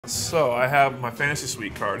So I have my fantasy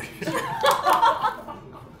suite card here. I'm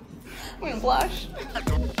gonna blush. Look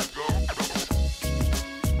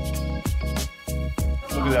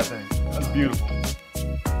at that thing. That's beautiful.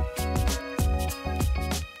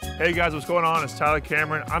 Hey guys, what's going on? It's Tyler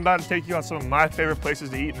Cameron. I'm about to take you on some of my favorite places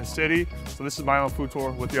to eat in the city. So this is my own food tour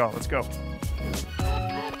with y'all. Let's go.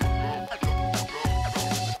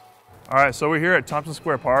 All right, so we're here at Tompkins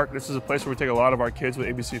Square Park. This is a place where we take a lot of our kids with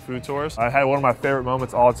ABC food tours. I had one of my favorite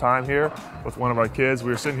moments all the time here with one of our kids.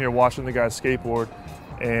 We were sitting here watching the guy skateboard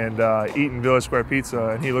and eating Village Square pizza,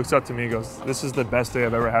 and he looks up to me and goes, "This is the best day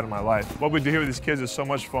I've ever had in my life." What we do here with these kids is so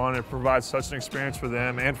much fun. It provides such an experience for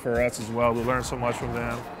them and for us as well. We learn so much from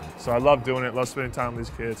them. So I love doing it, love spending time with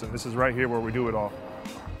these kids, and this is right here where we do it all.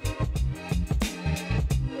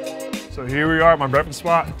 So here we are at my breakfast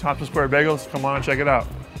spot, Tompkins Square Bagels. Come on and check it out.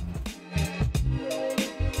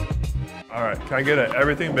 All right, can I get an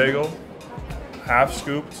everything bagel, half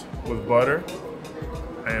scooped with butter,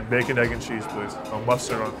 and bacon, egg, and cheese, please. No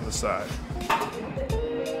mustard on the side.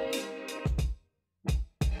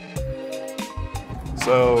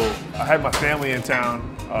 So I had my family in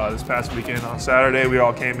town this past weekend. On Saturday, we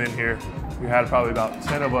all came in here. We had probably about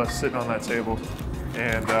 10 of us sitting on that table.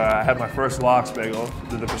 And I had my first lox bagel,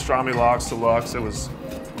 did the pastrami lox deluxe. It was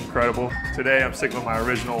incredible. Today I'm sticking with my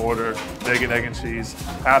original order, bacon, egg, and cheese,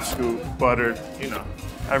 half scoop, buttered, you know,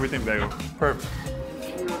 everything bagel. Perfect.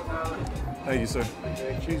 Thank you, sir.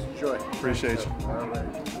 Cheese and joy. Appreciate you.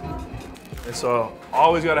 And so,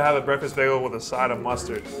 always got to have a breakfast bagel with a side of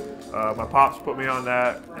mustard. My pops put me on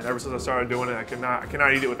that, and ever since I started doing it, I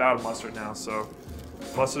cannot eat it without a mustard now. So,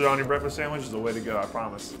 mustard on your breakfast sandwich is the way to go, I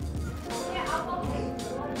promise.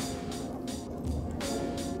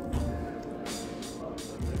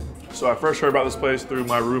 So I first heard about this place through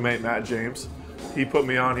my roommate, Matt James. He put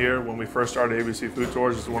me on here when we first started ABC Food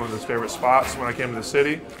Tours. It's one of his favorite spots when I came to the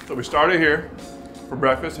city. So we started here for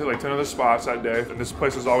breakfast, hit like 10 other spots that day, and this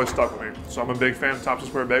place has always stuck with me. So I'm a big fan of Tompkins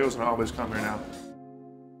Square Bagels, and I always come here now.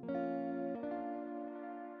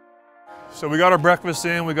 So we got our breakfast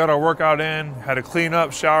in, we got our workout in, had to clean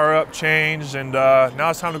up, shower up, change, and now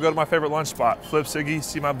it's time to go to my favorite lunch spot, Flip Sigi.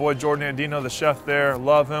 See my boy Jordan Andino, the chef there.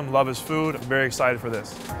 Love him, love his food. I'm very excited for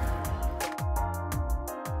this.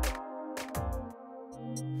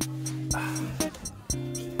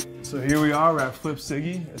 So here we are, we're at Flip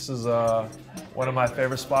Sigi. This is one of my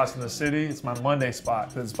favorite spots in the city. It's my Monday spot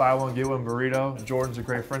because it's buy one, get one burrito. Jordan's a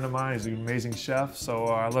great friend of mine. He's an amazing chef, so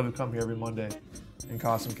I love to come here every Monday and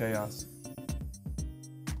cause some chaos.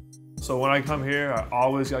 So when I come here, I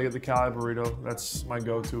always gotta get the Cali burrito. That's my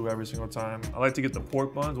go-to every single time. I like to get the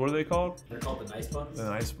pork buns. What are they called? They're called the nice buns? The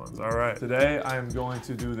nice buns, all right. Today, I am going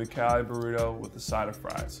to do the Cali burrito with the side of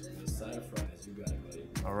fries. The side of fries, you got it, buddy.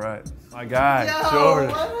 All right. My guy, Yo, Jordan.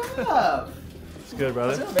 what up? It's good,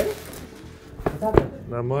 brother. What's up, baby? What's happening?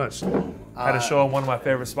 Not much. I had to show him one of my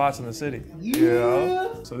favorite spots in the city.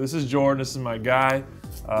 Yeah. So this is Jordan, this is my guy.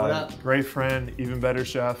 What up? Great friend, even better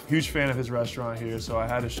chef. Huge fan of his restaurant here, so I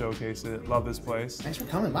had to showcase it. Love this place. Thanks for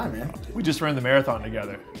coming by, man. We just ran the marathon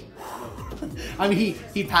together. I mean,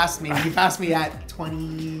 he passed me. He passed me at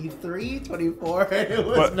 23, 24. It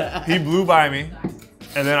was But bad. he blew by me,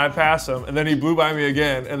 and then I passed him, and then he blew by me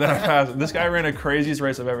again, and then I passed him. This guy ran the craziest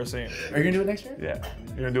race I've ever seen. Are you gonna do it next year? Yeah.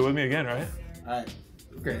 You're gonna do it with me again, right? All right.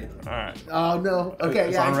 Great. All right. Oh no. Okay.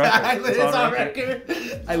 It's yeah. on record. It's on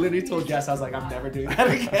record. I literally told Jess, I was like, I'm never doing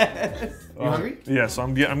that again. You hungry? Yeah, so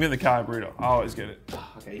I'm getting the Cali burrito. I always get it.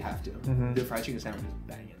 Oh, okay, you have to. The fried chicken sandwich is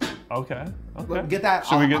banging. Okay. Okay. Look, get that.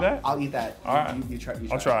 Should we get that? I'll eat that. All right. You try.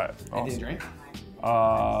 I'll try it. Anything to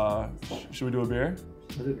Awesome. drink? Should we do a beer?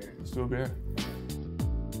 Let's do beer. Let's do a beer.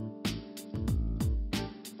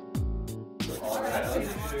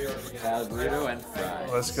 Cali burrito and fries.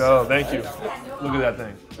 Let's go. Thank you. Look at that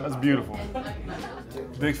thing. That's beautiful.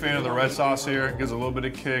 Big fan of the red sauce here. It gives a little bit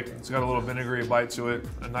of kick. It's got a little vinegary bite to it.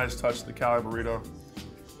 A nice touch of the Cali burrito.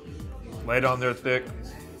 Lay it on there thick.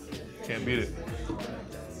 Can't beat it.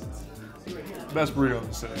 Best burrito in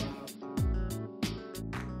the city.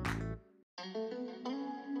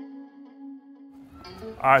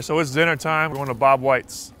 All right, so it's dinner time. We're going to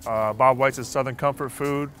Bobwhite's. Bobwhite's is Southern comfort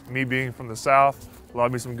food. Me being from the South,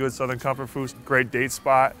 love me some good Southern comfort food. Great date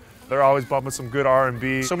spot. They're always bumping some good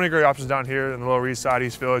R&B. So many great options down here in the Lower East Side,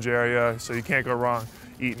 East Village area. So you can't go wrong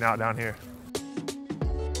eating out down here.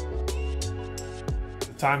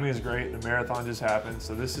 The timing is great. The marathon just happened.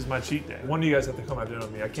 So this is my cheat day. One of you guys have to come have dinner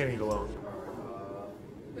with me. I can't eat alone.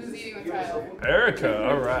 Who's eating with Kyle? Erica,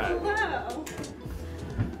 all right. Hello.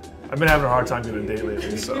 I've been having a hard time getting a date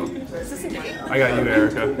lately, so Is this a date? I got you,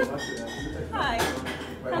 Erica. Hi.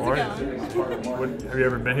 How are you? Have you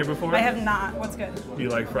ever been here before? I have not. What's good? You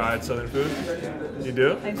like fried Southern food? You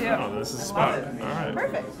do? I do. Oh, this is the spot. love it. All right.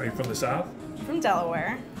 Perfect. Are you from the South? From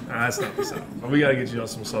Delaware. Nah, that's not the South. But we gotta get you on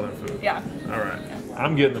some Southern food. Yeah. All right.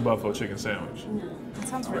 I'm getting the buffalo chicken sandwich. That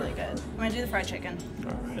sounds really good. I'm gonna do the fried chicken.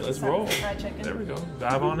 All right, let's roll. Fried chicken. There we go.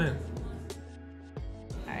 Dive on in.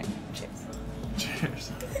 All right. Cheers.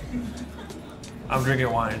 Cheers. I'm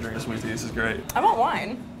drinking wine. You're drinking sweet tea. This is great. I want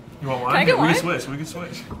wine. You want wine? Can I get We wine? can switch. We can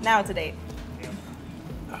switch. Now it's a date.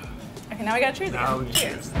 Okay, now we gotta cheers Now we again.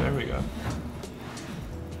 can cheers. There we go.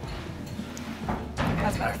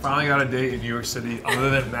 That's I better. finally got a date in New York City other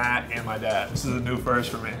than Matt and my dad. This is a new first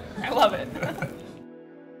for me. I love it.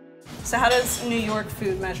 So how does New York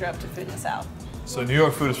food measure up to food in the South? So New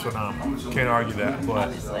York food is phenomenal. Can't argue that. But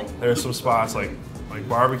Obviously. there's some spots like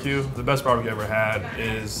barbecue. The best barbecue I ever had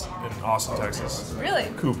is in Austin, Texas. Really?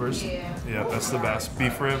 Cooper's. Yeah, that's the best.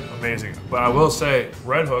 Beef rib, amazing. But I will say,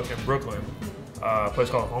 Red Hook in Brooklyn, a place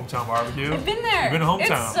called Hometown Barbecue. I've been there. You've been to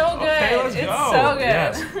Hometown. It's so good. Okay, let's It's go. so good.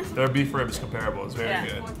 Yes, their beef rib is comparable. It's very Yeah.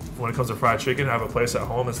 good. When it comes to fried chicken, I have a place at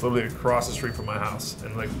home that's literally across the street from my house.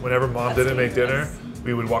 And like whenever mom That's didn't make genius. dinner,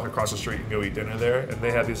 we would walk across the street and go eat dinner there. And they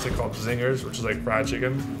have these thing called zingers, which is like fried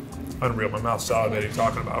chicken. Unreal. My mouth's salivating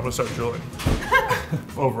talking about it. I'm gonna start drooling.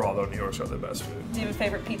 Overall, though, New York's got the best food. Do you have a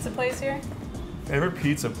favorite pizza place here? Favorite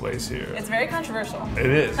pizza place here? It's very controversial. It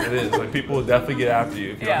is. It is. Like people will definitely get after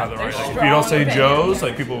you if you Yeah, don't have the right. there's Like, if you don't say strong Joe's, opinions.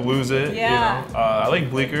 like people lose it. Yeah. You know? I like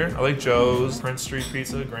Bleecker. I like Joe's. Prince Street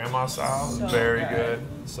Pizza, Grandma style, So very good.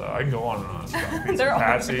 good. So I can go on and on. It's about pizza. They're all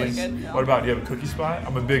Patsy's. really good. What about, do you have a cookie spot?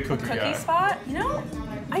 I'm a big cookie Cookie guy. spot? You know,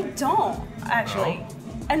 I don't actually. No?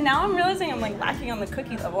 And now I'm realizing I'm like lacking on the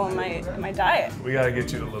cookie level in my diet. We gotta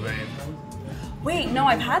get you to Levain. Wait, no,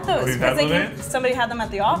 I've had those. Oh, you've had Because Levain? somebody had them at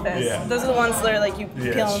the office. Yeah. Those are the ones that are like you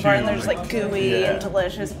Yeah, peel it's them apart and they're huge. just like gooey Yeah. and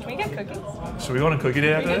delicious. Can we get cookies? Should we go on a cookie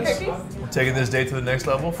day after Can we this? get cookies? We're taking this day to the next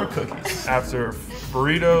level for cookies. After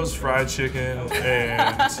burritos, fried chicken,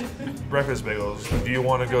 and breakfast bagels, do you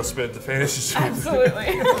want to go spit the fantasy suite?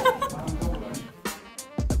 Absolutely.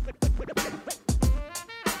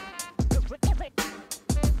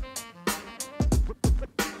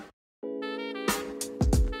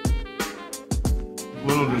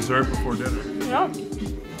 Little dessert before dinner. No.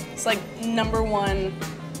 It's like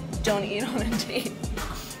 #1, don't eat on a date.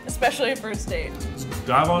 Especially a first date.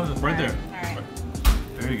 Dive on it right there. All right.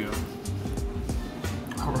 There you go.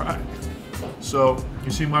 All right. So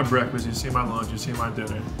you see my breakfast, you see my lunch, you see my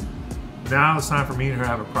dinner. Now it's time for me and her to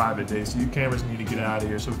have a private date. So you cameras need to get out of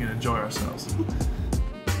here so we can enjoy ourselves.